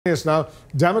Us now,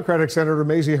 Democratic Senator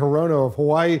Mazie Hirono of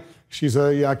Hawaii. She's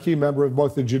a key member of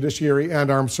both the Judiciary and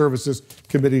Armed Services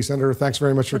Committee. Senator, thanks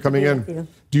very much for coming in.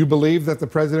 Do you believe that the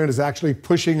president is actually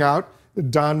pushing out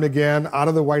Don McGahn out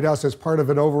of the White House as part of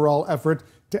an overall effort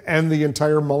to end the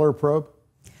entire Mueller probe?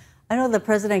 I know the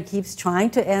president keeps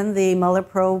trying to end the Mueller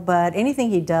probe, but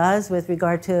anything he does with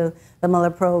regard to the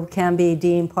Mueller probe can be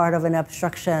deemed part of an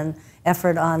obstruction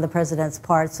effort on the president's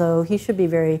part. So he should be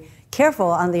very careful.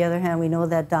 On the other hand, we know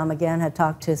that Don McGahn had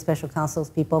talked to special counsel's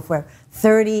people for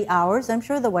 30 hours. I'm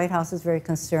sure the White House is very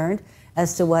concerned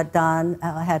as to what Don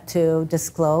had to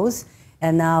disclose.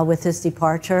 And now with his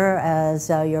departure, as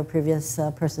your previous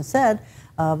person said,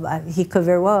 he could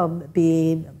very well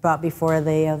be brought before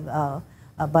the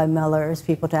by Mueller's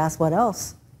people to ask what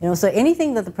else. You know, so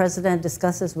anything that the president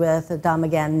discusses with Don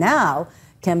McGahn now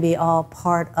can be all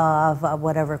part of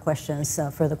whatever questions,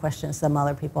 further questions the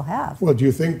Mueller people have. Well, do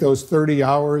you think those 30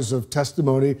 hours of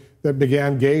testimony that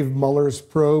McGahn gave Mueller's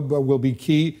probe will be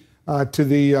key to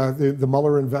the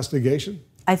Mueller investigation?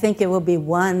 I think it will be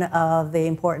one of the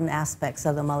important aspects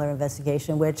of the Mueller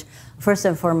investigation, which first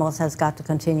and foremost has got to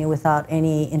continue without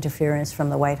any interference from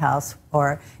the White House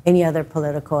or any other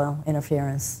political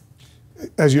interference.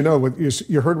 As you know,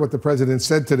 you heard what the president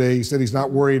said today. He said he's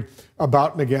not worried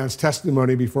about McGahn's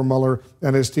testimony before Mueller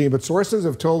and his team. But sources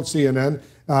have told CNN,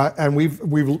 and we've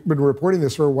been reporting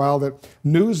this for a while, that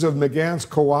news of McGahn's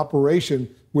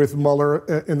cooperation with Mueller,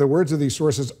 in the words of these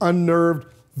sources, unnerved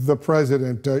the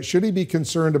president. Should he be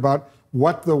concerned about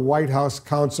what the White House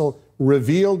counsel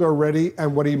revealed already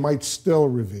and what he might still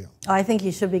reveal? I think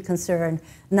he should be concerned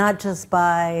not just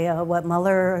by what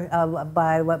Mueller,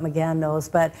 by what McGahn knows,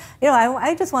 but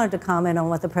I just wanted to comment on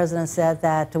what the president said,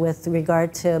 that with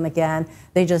regard to McGahn,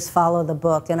 they just follow the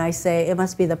book, and I say it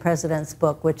must be the president's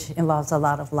book, which involves a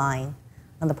lot of lying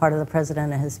on the part of the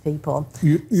president and his people.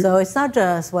 So it's not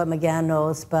just what McGahn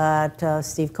knows, but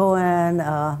Steve Cohen,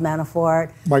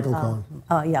 Manafort. Michael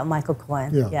Cohen. Yeah, Michael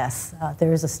Cohen, yeah. Yes.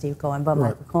 There is a Steve Cohen, but right.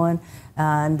 Michael Cohen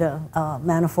and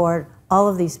Manafort, all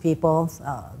of these people,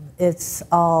 it's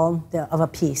all of a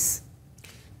piece.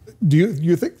 Do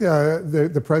you think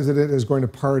the president is going to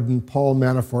pardon Paul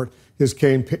Manafort, his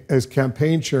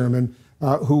campaign chairman,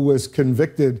 who was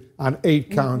convicted on 8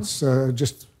 counts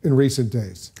just in recent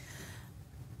days?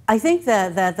 I think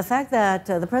that the fact that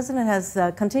the president has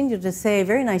continued to say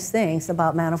very nice things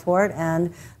about Manafort,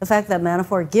 and the fact that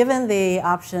Manafort, given the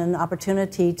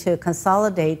opportunity to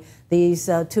consolidate these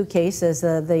 2 cases,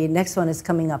 the next one is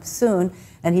coming up soon,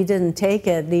 and he didn't take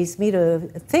it, leads me to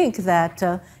think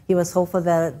that he was hopeful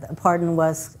that a pardon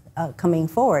was coming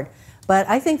forward. But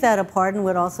I think that a pardon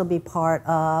would also be part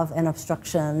of an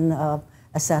obstruction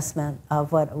assessment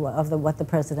of what the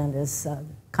president is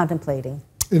contemplating.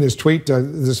 In his tweet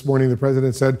this morning, the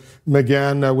president said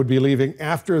McGahn would be leaving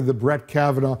after the Brett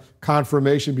Kavanaugh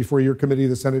confirmation before your committee,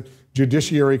 the Senate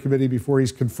Judiciary Committee, before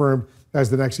he's confirmed as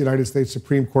the next United States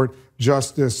Supreme Court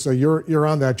Justice. You're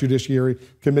on that Judiciary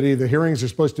Committee. The hearings are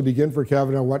supposed to begin for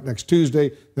Kavanaugh, next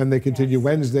Tuesday? Then they continue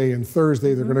Wednesday and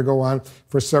Thursday. They're going to go on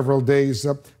for several days.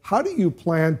 How do you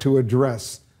plan to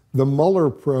address the Mueller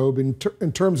probe in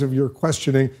terms of your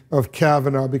questioning of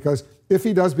Kavanaugh? Because if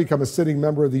he does become a sitting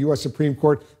member of the U.S. Supreme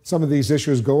Court, some of these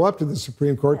issues go up to the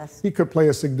Supreme Court. Yes. He could play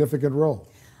a significant role.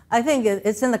 I think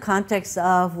it's in the context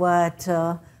of what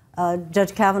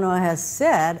Judge Kavanaugh has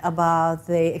said about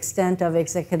the extent of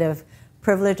executive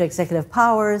privilege, executive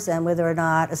powers, and whether or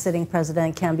not a sitting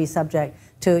president can be subject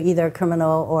to either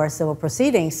criminal or civil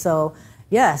proceedings. So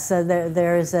yes,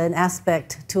 there's an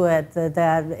aspect to it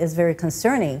that is very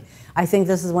concerning. I think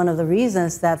this is one of the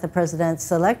reasons that the president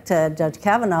selected Judge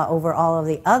Kavanaugh over all of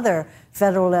the other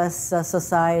Federalist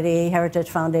Society, Heritage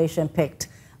Foundation picked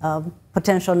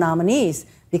potential nominees,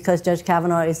 because Judge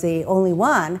Kavanaugh is the only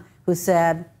one who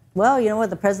said, well, you know what,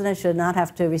 the president should not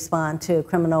have to respond to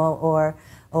criminal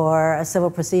or civil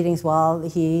proceedings while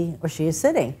he or she is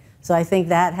sitting. So I think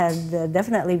that had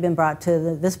definitely been brought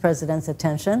to this president's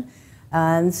attention.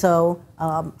 And so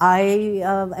I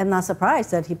am not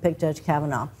surprised that he picked Judge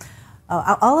Kavanaugh.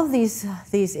 All of these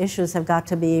issues have got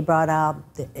to be brought out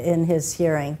in his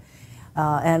hearing.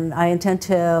 And I intend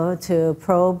to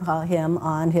probe him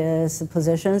on his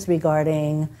positions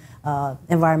regarding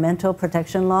environmental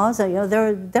protection laws. There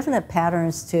are definite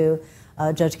patterns to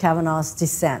Judge Kavanaugh's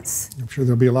dissents. I'm sure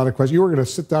there'll be a lot of questions. You were going to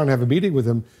sit down and have a meeting with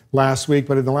him last week,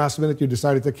 but in the last minute you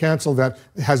decided to cancel that.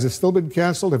 Has it still been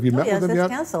canceled? Have you met with him yet? Yes,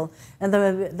 it's canceled. And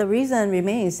the reason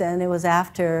remains, and it was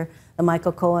after the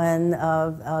Michael Cohen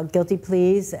guilty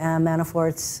pleas and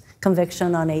Manafort's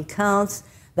conviction on 8 counts,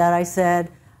 that I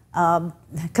said,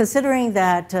 considering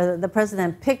that the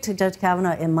president picked Judge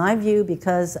Kavanaugh, in my view,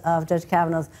 because of Judge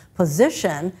Kavanaugh's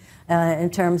position in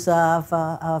terms of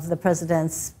the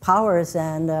president's powers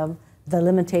and the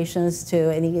limitations to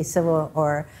any civil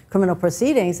or criminal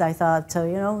proceedings, I thought,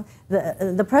 you know,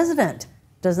 the president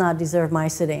does not deserve my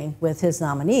sitting with his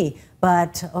nominee.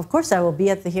 But of course, I will be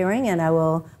at the hearing and I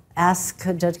will ask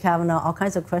Judge Kavanaugh all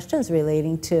kinds of questions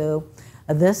relating to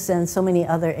this and so many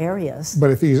other areas. But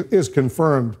if he is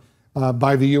confirmed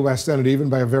by the U.S. Senate, even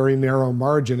by a very narrow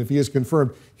margin, if he is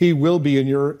confirmed, he will be, in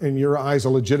your eyes, a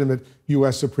legitimate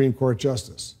U.S. Supreme Court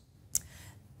justice.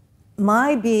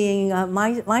 My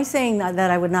saying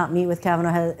that I would not meet with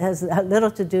Kavanaugh has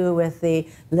little to do with the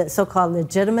so-called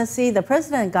legitimacy. The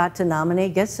president gets to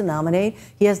nominate.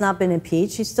 He has not been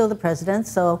impeached. He's still the president.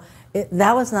 So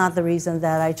that was not the reason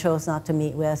that I chose not to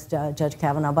meet with Judge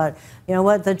Kavanaugh. But you know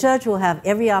what? The judge will have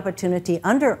every opportunity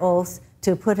under oath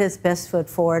to put his best foot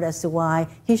forward as to why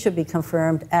he should be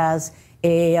confirmed as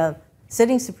a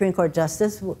sitting Supreme Court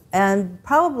justice, and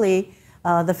probably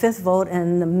the fifth vote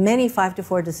in many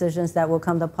 5-4 decisions that will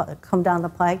come down the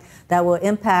pike that will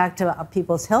impact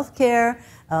people's health care,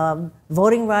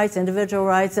 voting rights, individual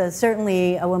rights.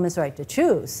 Certainly a woman's right to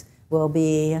choose will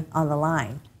be on the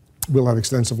line. We'll have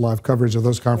extensive live coverage of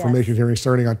those confirmation hearings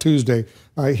starting on Tuesday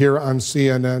here on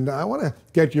CNN. I want to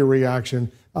get your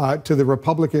reaction to the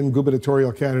Republican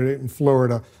gubernatorial candidate in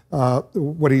Florida.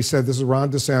 What he said, this is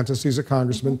Ron DeSantis, he's a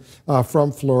congressman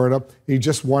from Florida. He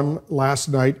just won last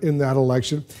night in that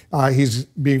election. He's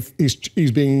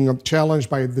being challenged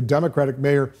by the Democratic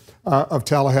mayor of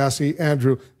Tallahassee,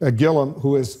 Andrew Gillum,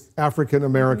 who is African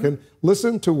American.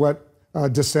 Listen to what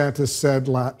DeSantis said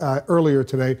earlier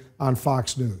today on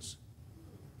Fox News.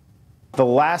 The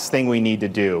last thing we need to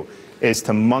do is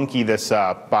to monkey this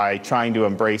up by trying to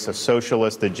embrace a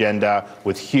socialist agenda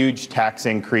with huge tax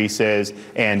increases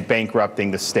and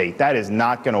bankrupting the state. That is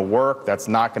not going to work. That's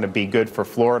not going to be good for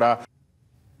Florida.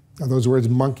 Those words,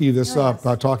 monkey this up,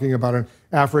 talking about an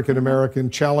African-American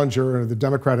challenger, the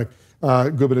Democratic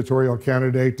gubernatorial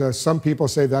candidate. Some people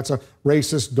say that's a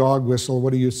racist dog whistle.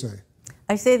 What do you say?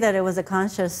 I say that it was a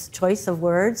conscious choice of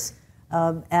words,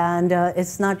 and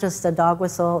it's not just a dog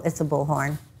whistle, it's a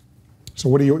bullhorn. So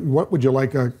what would you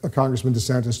like a Congressman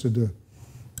DeSantis to do?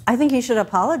 I think he should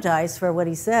apologize for what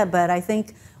he said, but I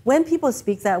think when people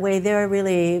speak that way, they're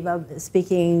really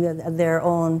speaking their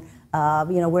own,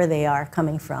 where they are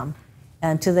coming from.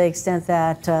 And to the extent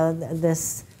that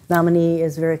this nominee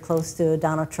is very close to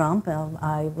Donald Trump,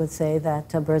 I would say that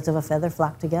birds of a feather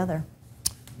flock together.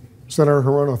 Senator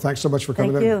Hirono, thanks so much for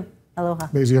coming in. Thank you. Aloha.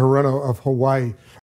 Mazie Hirono of Hawaii.